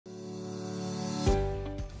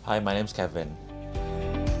Hi, my name's Kevin.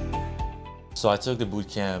 So I took the boot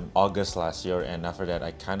camp August last year, and after that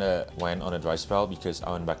I kind of went on a dry spell because I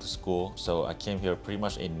went back to school. So I came here pretty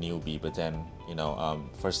much a newbie, but then,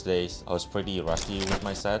 first days I was pretty rusty with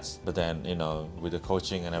my sets, but then, with the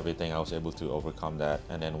coaching and everything, I was able to overcome that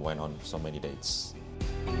and then went on so many dates.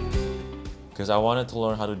 Because I wanted to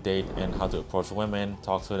learn how to date and how to approach women,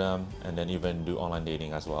 talk to them, and then even do online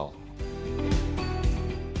dating as well.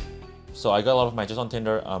 So I got a lot of matches on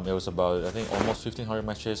Tinder. It was about, I think, almost 1,500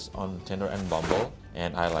 matches on Tinder and Bumble.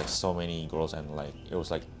 And I like so many girls, and it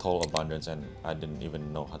was like total abundance, and I didn't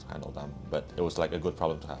even know how to handle them. But it was like a good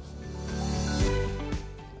problem to have.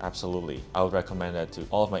 Absolutely. I would recommend that to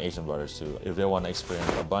all of my Asian brothers too, if they want to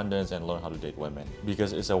experience abundance and learn how to date women.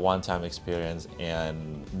 Because it's a one-time experience,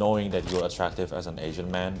 and knowing that you're attractive as an Asian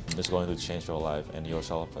man is going to change your life and your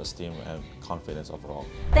self-esteem and confidence overall.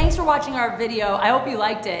 Thanks for watching our video. I hope you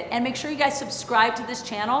liked it. And make sure you guys subscribe to this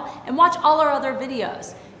channel and watch all our other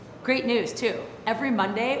videos. Great news too. Every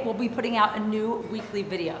Monday, we'll be putting out a new weekly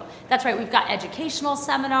video. That's right, we've got educational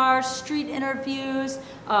seminars, street interviews,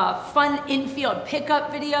 fun in-field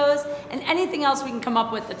pickup videos, and anything else we can come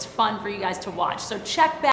up with that's fun for you guys to watch. So check back.